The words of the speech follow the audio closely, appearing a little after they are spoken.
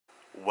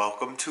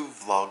Welcome to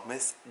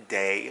Vlogmas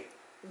Day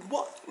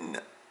 1.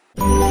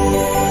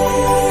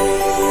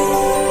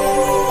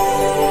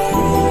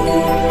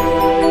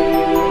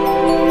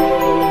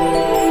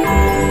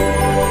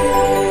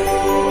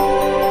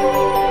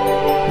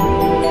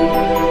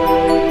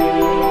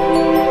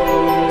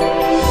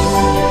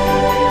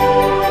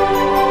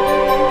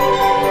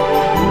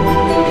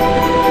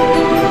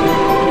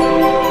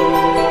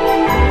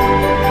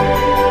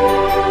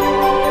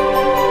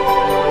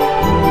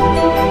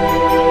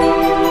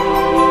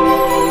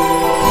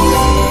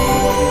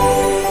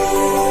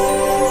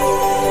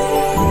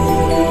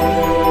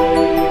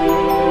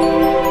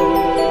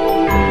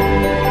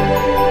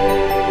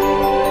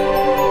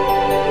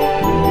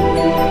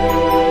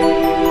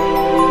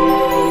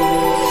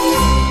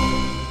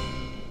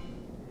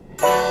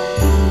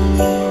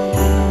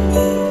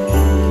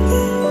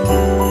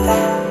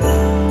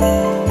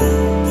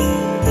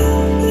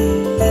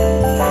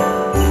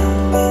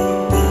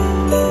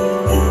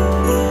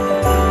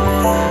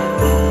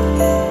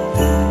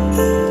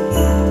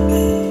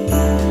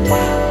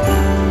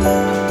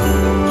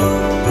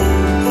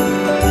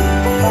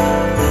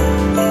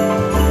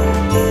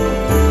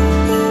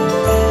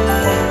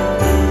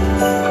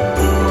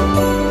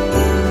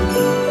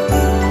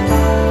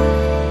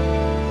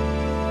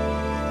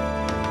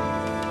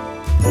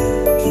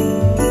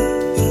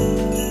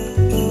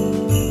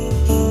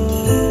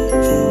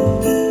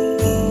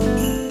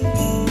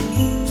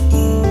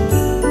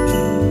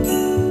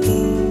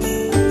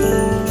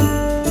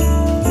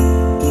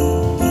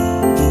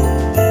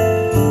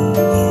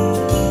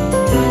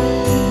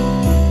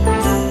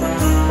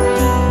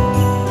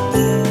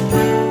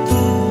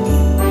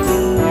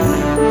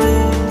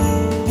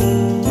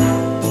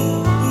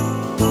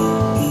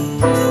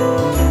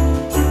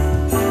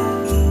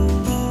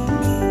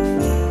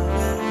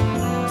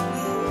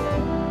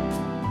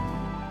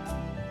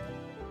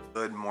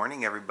 Good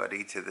morning,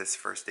 everybody, to this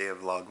first day of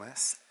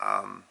Vlogmas.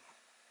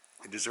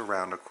 It is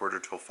around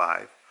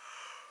 5:15,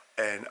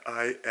 and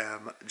I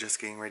am just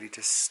getting ready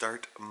to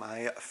start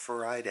my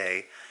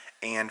Friday.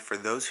 And for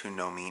those who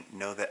know me,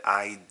 know that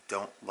I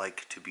don't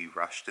like to be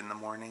rushed in the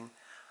morning.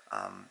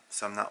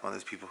 So I'm not one of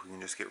those people who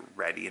can just get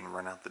ready and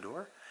run out the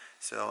door.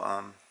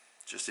 So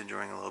just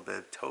enjoying a little bit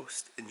of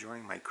toast,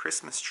 enjoying my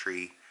Christmas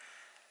tree,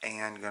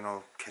 and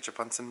gonna catch up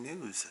on some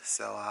news.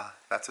 So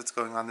that's what's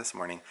going on this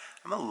morning.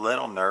 I'm a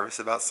little nervous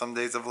about some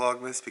days of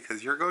Vlogmas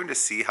because you're going to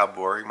see how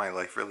boring my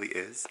life really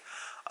is.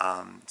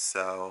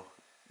 So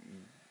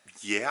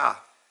yeah,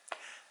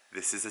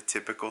 this is a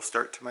typical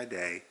start to my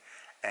day,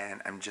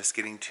 and I'm just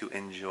getting to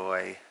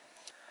enjoy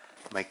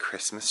my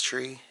Christmas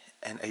tree.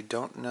 And I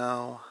don't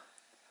know,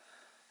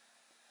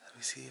 let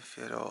me see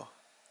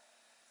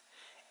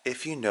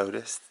if you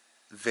notice,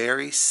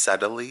 very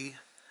subtly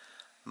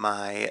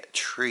my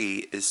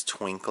tree is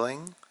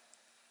twinkling.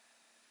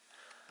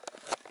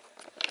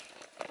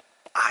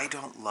 I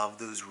don't love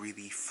those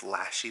really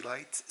flashy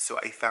lights, so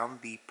I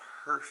found the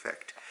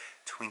perfect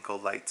twinkle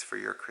lights for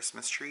your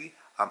Christmas tree.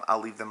 I'll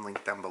leave them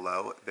linked down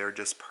below. They're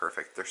just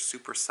perfect. They're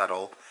super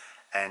subtle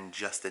and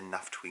just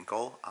enough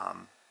twinkle.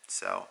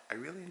 So I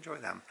really enjoy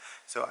them.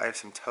 So I have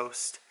some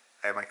toast,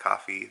 I have my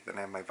coffee, then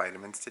I have my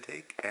vitamins to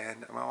take,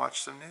 and I'm gonna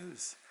watch some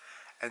news.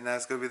 And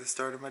that's gonna be the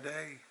start of my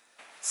day.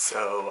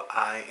 So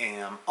I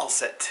am all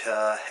set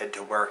to head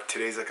to work.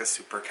 Today's like a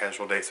super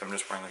casual day, so I'm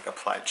just wearing like a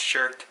plaid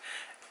shirt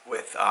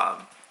with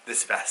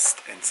this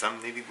vest and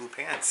some navy blue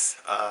pants.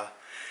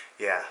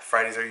 Yeah,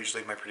 Fridays are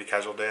usually my pretty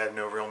casual day. I have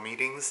no real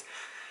meetings.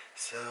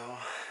 So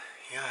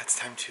yeah, it's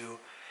time to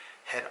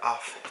head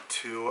off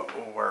to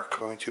work. I'm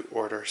going to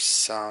order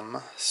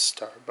some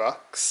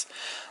Starbucks.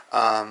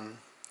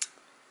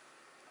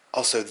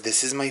 Also,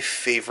 this is my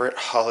favorite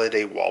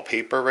holiday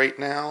wallpaper right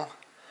now.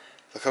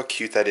 Look how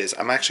cute that is.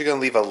 I'm actually going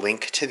to leave a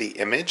link to the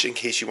image in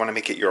case you want to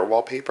make it your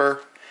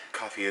wallpaper.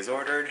 Coffee is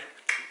ordered.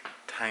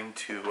 Time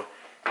to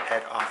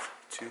head off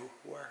to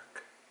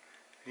work.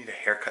 I need a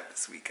haircut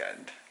this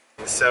weekend.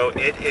 So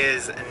it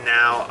is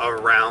now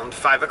around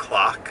 5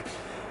 o'clock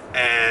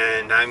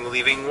and I'm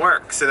leaving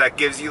work. So that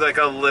gives you like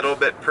a little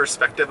bit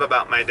perspective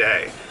about my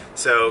day.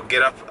 So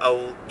get up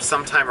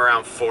sometime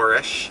around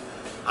 4-ish.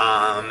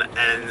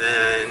 And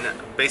then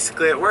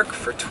basically at work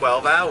for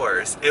 12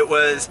 hours. It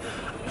was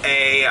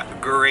a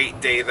great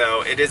day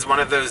though. It is one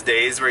of those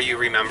days where you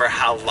remember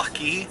how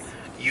lucky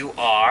you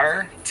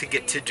are to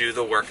get to do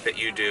the work that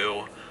you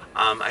do.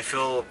 I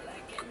feel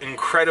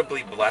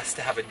incredibly blessed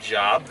to have a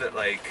job that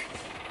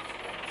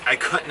I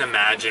couldn't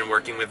imagine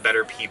working with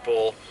better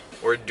people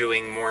or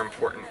doing more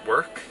important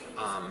work.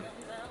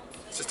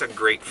 It's just a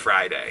great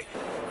Friday.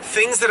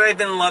 Things that I've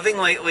been loving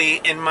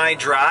lately in my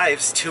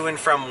drives to and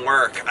from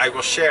work, I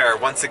will share.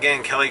 Once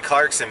again, Kelly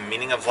Clarkson,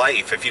 Meaning of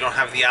Life. If you don't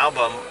have the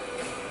album,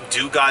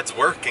 do God's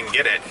work and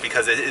get it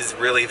because it is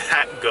really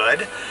that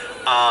good.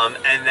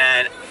 And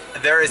then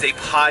there is a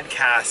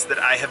podcast that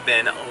I have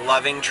been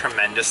loving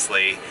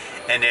tremendously,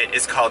 and it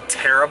is called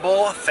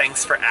Terrible,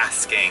 Thanks for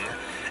Asking.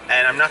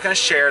 And I'm not going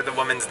to share the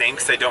woman's name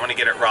because I don't want to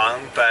get it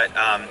wrong, but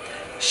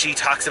she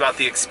talks about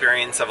the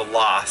experience of a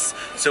loss.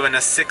 So in a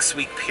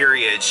 6-week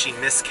period, she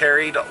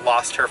miscarried,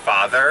 lost her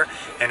father,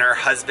 and her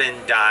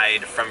husband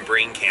died from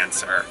brain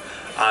cancer.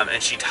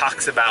 And she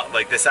talks about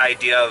like this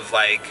idea of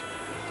like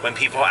when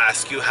people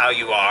ask you how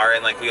you are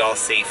and like we all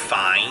say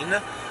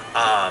fine,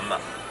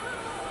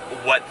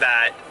 what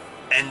that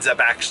ends up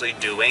actually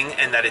doing,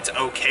 and that it's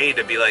okay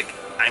to be like,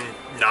 I'm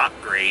not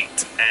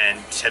great, and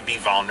to be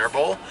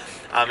vulnerable.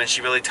 And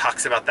she really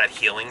talks about that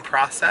healing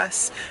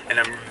process, and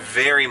I'm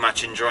very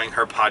much enjoying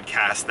her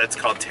podcast that's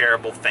called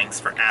Terrible Thanks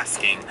for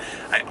Asking.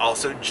 I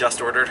also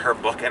just ordered her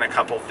book and a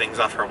couple things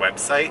off her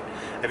website.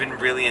 I've been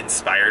really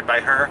inspired by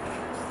her.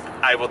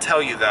 I will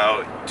tell you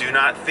though, do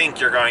not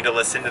think you're going to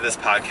listen to this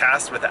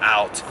podcast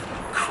without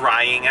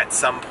crying at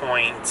some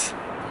point,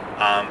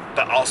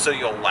 but also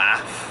you'll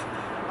laugh.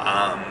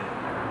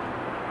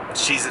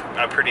 She's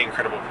a pretty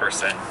incredible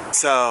person.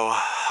 So,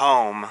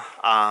 home,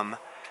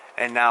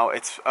 and now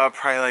it's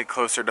probably like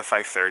closer to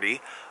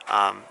 5:30,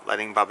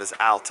 letting Bubba's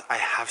out. I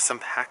have some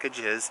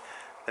packages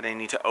that I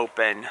need to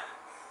open.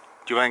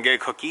 Do you want to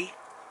get a cookie?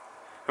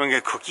 You want to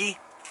get a cookie?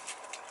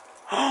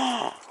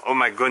 Oh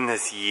my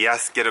goodness,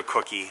 yes, get a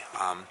cookie.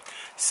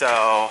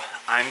 So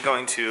I'm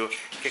going to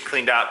get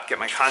cleaned up, get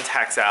my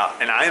contacts out,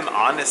 and I am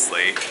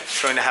honestly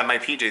going to have my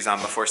PJs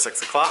on before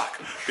 6 o'clock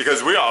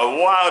because we are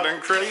wild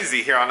and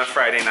crazy here on a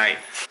Friday night.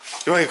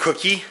 You want a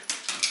cookie?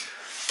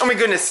 Oh my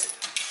goodness.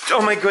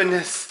 Oh my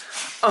goodness.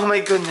 Oh my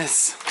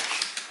goodness.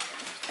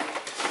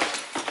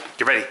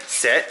 Get ready.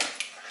 Sit.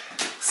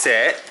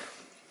 Sit.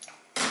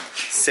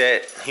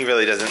 Sit. He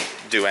really doesn't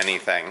do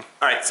anything.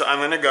 All right, so I'm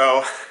gonna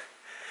go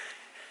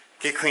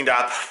get cleaned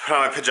up, put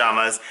on my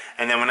pajamas,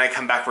 and then when I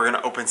come back, we're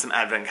gonna open some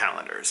advent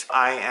calendars.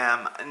 I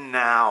am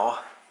now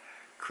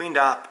cleaned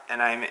up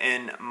and I'm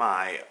in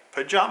my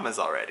pajamas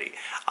already.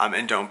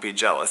 And don't be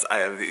jealous, I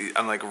have these,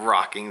 I'm like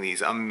rocking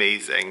these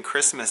amazing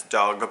Christmas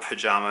dog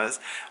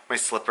pajamas, my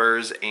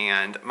slippers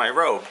and my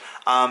robe.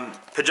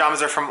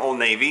 Pajamas are from Old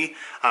Navy.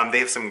 They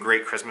have some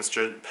great Christmas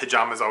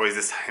pajamas always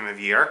this time of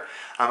year.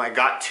 I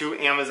got 2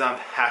 Amazon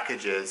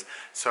packages,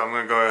 so I'm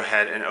gonna go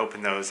ahead and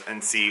open those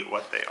and see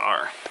what they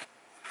are.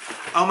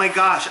 Oh my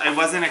gosh, I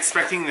wasn't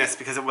expecting this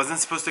because it wasn't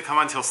supposed to come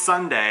until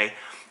Sunday.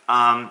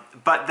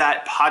 But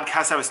that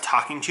podcast I was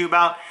talking to you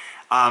about,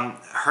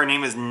 her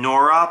name is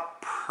Nora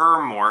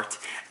Permort,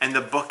 and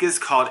the book is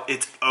called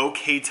It's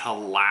Okay to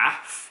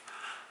Laugh.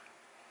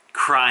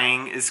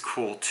 Crying is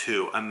Cool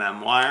Too, a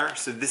memoir.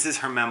 So this is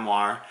her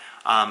memoir.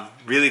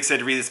 Really excited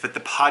to read this, but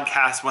the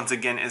podcast, once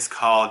again, is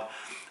called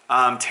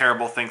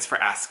Terrible Thanks for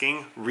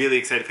Asking. Really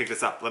excited to pick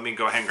this up. Let me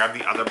go ahead and grab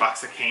the other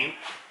box that came.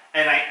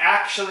 And I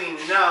actually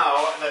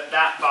know that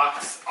that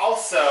box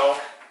also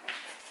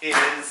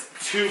is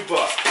 2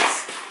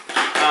 books.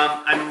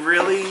 I'm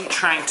really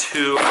trying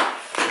to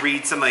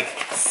read some like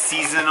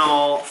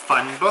seasonal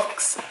fun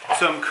books.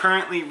 So I'm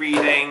currently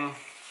reading,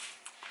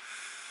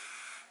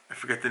 I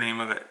forget the name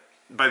of it.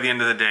 By the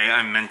end of the day,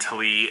 I'm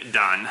mentally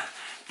done.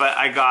 But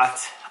I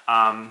got,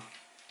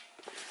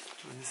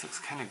 this looks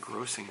kind of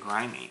gross and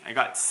grimy. I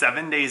got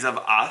 7 Days of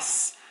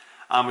Us,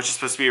 which is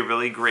supposed to be a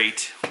really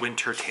great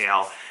winter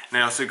tale. And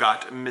I also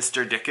got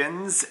Mr.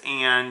 Dickens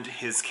and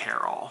his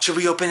Carol. Should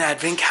we open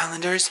advent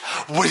calendars?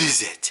 What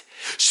is it?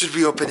 Should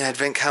we open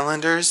advent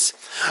calendars?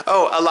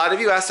 Oh, a lot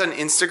of you asked on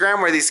Instagram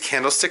where these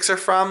candlesticks are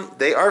from.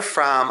 They are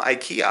from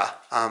IKEA.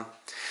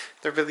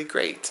 They're really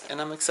great,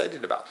 and I'm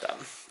excited about them.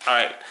 All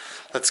right,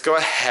 let's go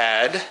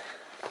ahead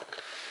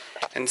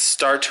and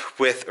start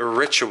with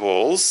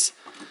rituals.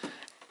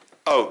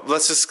 Oh,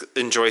 let's just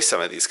enjoy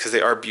some of these because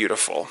they are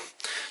beautiful.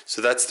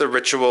 So that's the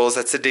rituals.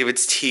 That's the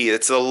David's Tea.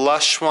 That's the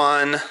Lush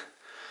one.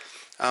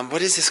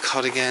 What is this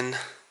called again?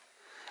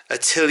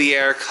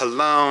 Atelier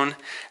Cologne.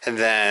 And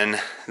then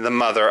the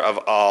mother of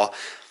all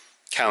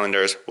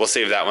calendars. We'll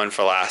save that one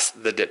for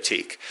last, the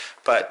Diptyque.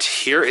 But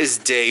here is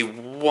day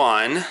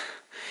 1.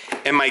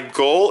 And my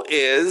goal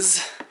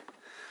is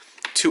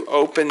to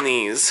open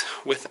these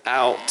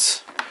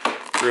without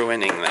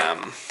ruining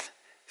them.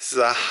 This is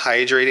a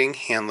hydrating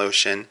hand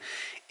lotion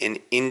in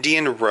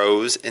Indian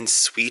rose and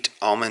sweet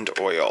almond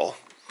oil.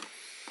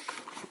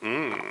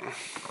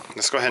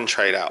 Let's go ahead and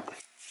try it out.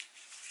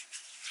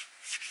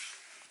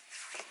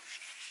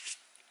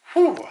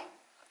 Whew.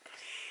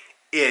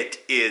 It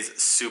is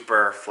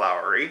super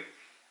flowery,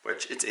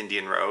 which it's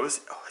Indian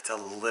rose. Oh, it's a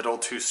little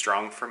too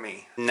strong for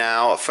me.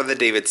 Now for the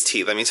David's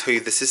Tea. Let me tell you,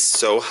 this is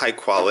so high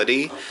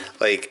quality.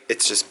 Like,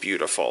 it's just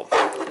beautiful.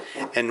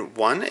 And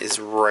one is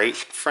right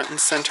front and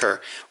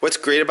center. What's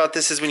great about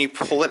this is when you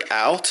pull it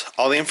out,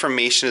 all the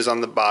information is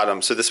on the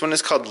bottom. So this one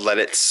is called Let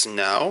It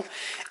Snow.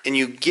 And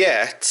you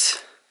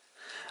get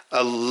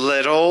a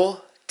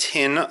little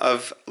tin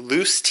of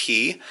loose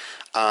tea.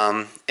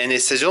 And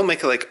it says you'll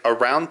make like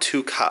around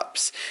 2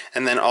 cups.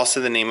 And then also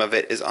the name of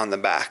it is on the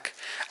back.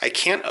 I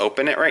can't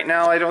open it right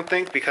now, I don't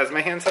think, because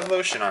my hands have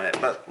lotion on it.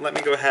 But let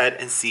me go ahead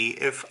and see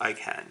if I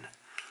can.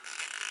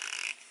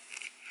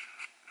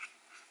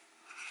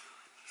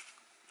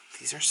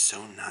 These are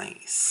so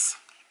nice.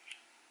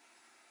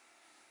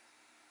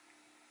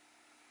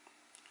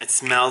 It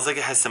smells like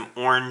it has some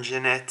orange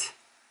in it.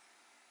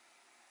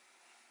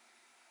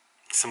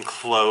 some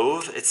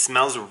clove. It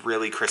smells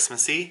really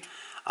Christmassy.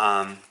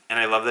 And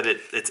I love that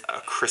it's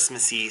a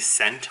Christmassy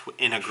scent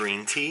in a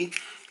green tea.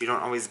 You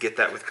don't always get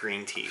that with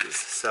green teas.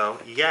 So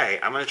yay,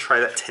 I'm gonna try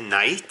that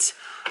tonight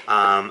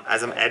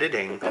as I'm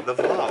editing the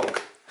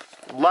vlog.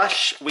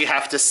 Lush, we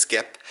have to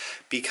skip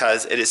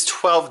because it is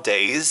 12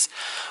 days.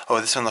 Oh,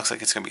 this one looks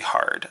like it's gonna be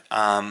hard.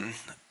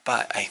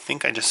 But I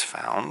think I just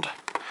found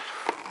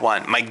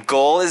one. My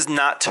goal is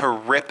not to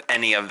rip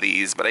any of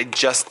these, but I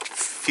just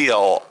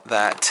feel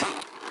that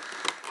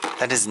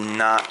that is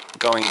not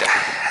going to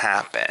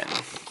happen.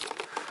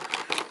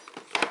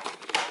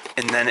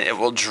 And then it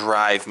will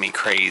drive me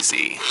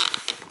crazy.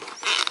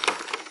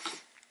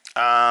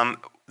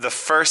 The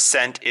first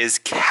scent is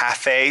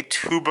Cafe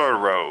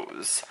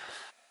Tuberose.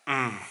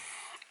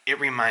 It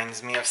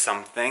reminds me of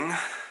something,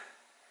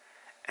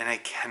 and I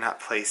cannot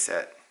place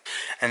it.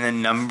 And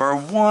then number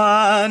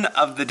one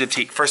of the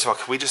diptyque. First of all,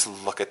 can we just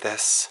look at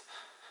this?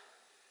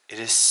 It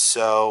is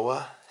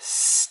so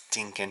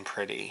stinking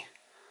pretty.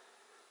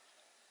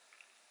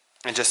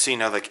 And just so you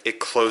know, like, it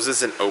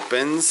closes and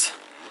opens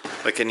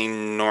like an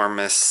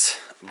enormous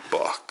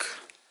book.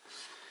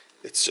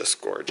 It's just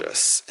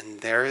gorgeous.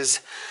 And there is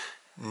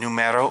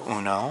numero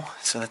uno.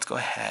 So let's go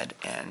ahead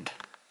and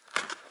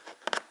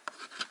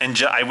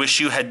I wish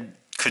you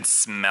could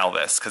smell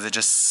this because it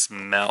just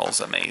smells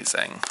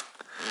amazing.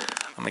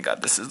 Oh my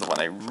God, this is the one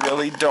I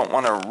really don't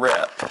want to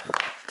rip.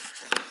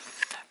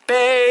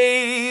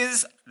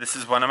 Bays! This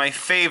is one of my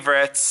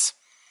favorites.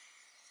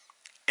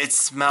 It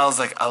smells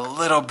like a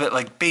little bit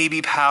like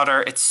baby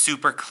powder. It's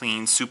super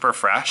clean, super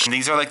fresh. And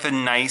these are like the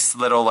nice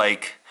little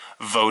like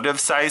votive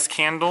size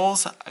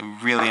candles. I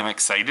really am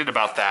excited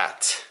about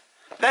that.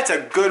 That's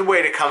a good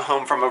way to come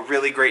home from a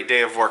really great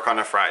day of work on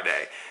a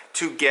Friday.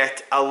 To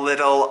get a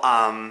little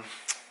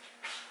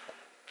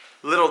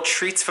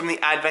treats from the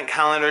advent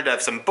calendar, to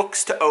have some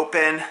books to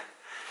open.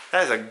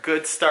 That is a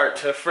good start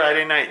to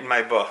Friday night in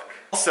my book.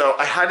 Also,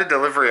 I had a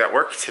delivery at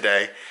work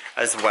today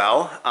as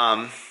well.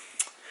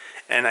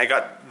 And I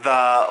got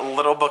the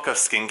little book of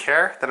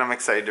skincare that I'm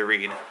excited to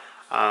read.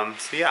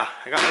 So yeah,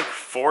 I got like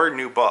 4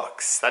 new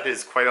books. That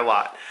is quite a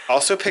lot.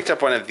 Also picked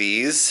up one of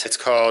these. It's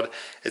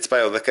by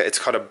Olika. It's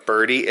called a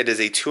Birdie. It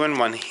is a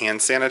 2-in-1 hand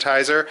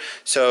sanitizer.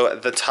 So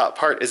the top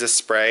part is a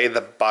spray.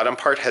 The bottom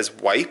part has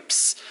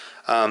wipes.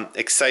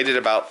 Excited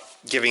about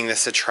giving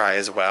this a try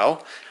as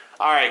well.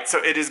 All right,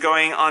 so it is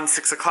going on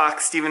 6 o'clock.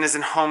 Steven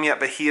isn't home yet,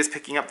 but he is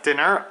picking up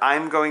dinner.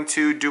 I'm going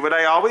to do what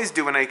I always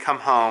do when I come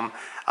home.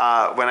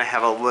 When I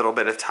have a little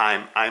bit of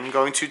time, I'm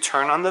going to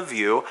turn on the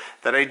View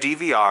that I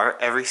DVR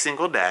every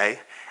single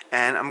day,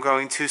 and I'm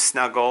going to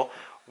snuggle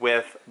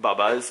with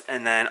Bubba's,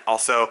 and then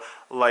also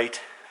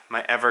light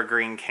my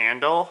evergreen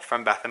candle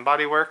from Bath &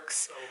 Body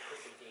Works,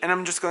 and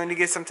I'm just going to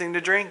get something to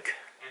drink.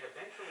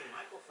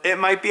 It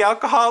might be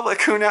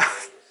alcoholic, who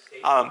knows?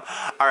 All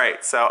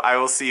right, so I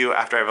will see you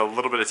after I have a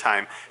little bit of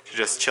time to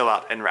just chill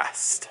out and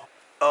rest.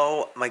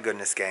 Oh my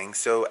goodness, gang.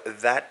 So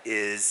that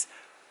is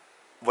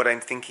what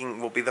I'm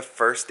thinking will be the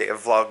first day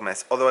of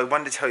Vlogmas. Although I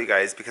wanted to tell you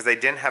guys, because I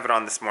didn't have it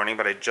on this morning,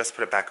 but I just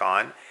put it back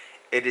on.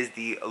 It is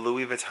the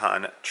Louis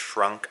Vuitton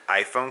trunk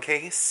iPhone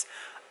case.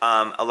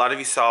 A lot of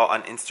you saw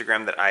on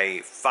Instagram that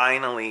I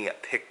finally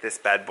picked this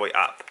bad boy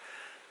up.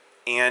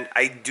 And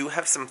I do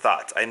have some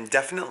thoughts. I'm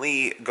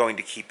definitely going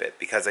to keep it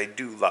because I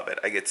do love it.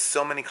 I get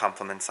so many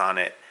compliments on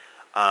it.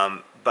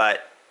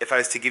 But if I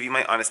was to give you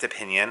my honest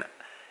opinion,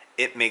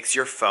 it makes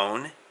your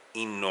phone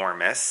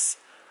enormous.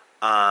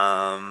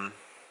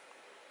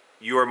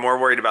 You are more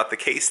worried about the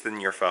case than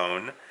your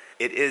phone.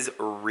 It is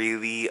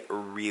really,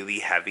 really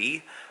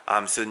heavy.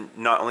 So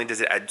not only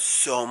does it add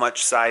so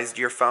much size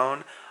to your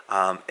phone,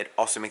 it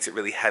also makes it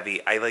really heavy.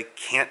 I like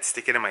can't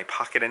stick it in my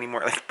pocket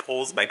anymore. It like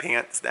pulls my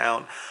pants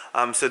down.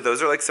 So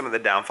those are like some of the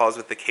downfalls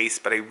with the case,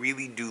 but I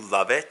really do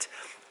love it.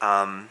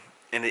 And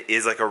it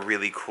is like a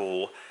really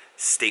cool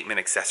statement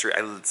accessory. I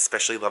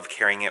especially love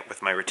carrying it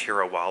with my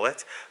Retiro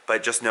wallet,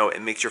 but just know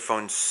it makes your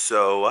phone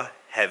so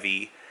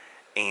heavy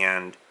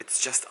and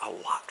it's just a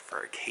lot for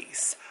a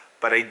case.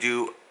 But I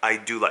do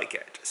like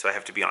it, so I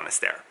have to be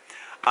honest there.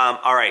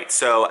 All right,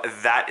 so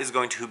that is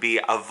going to be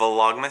a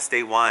Vlogmas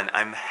day 1.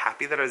 I'm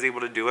happy that I was able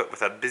to do it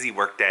with a busy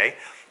work day.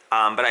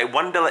 But I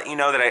wanted to let you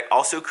know that I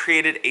also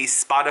created a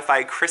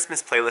Spotify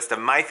Christmas playlist of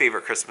my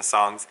favorite Christmas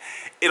songs.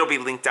 It'll be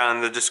linked down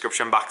in the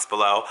description box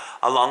below,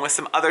 along with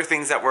some other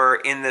things that were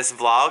in this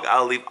vlog.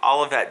 I'll leave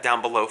all of that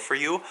down below for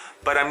you.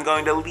 But I'm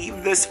going to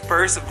leave this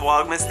first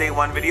Vlogmas Day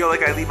 1 video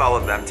like I leave all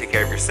of them. Take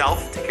care of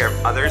yourself, take care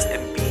of others,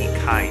 and be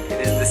kind.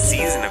 It is the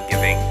season of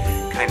giving.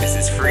 Kindness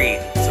is free.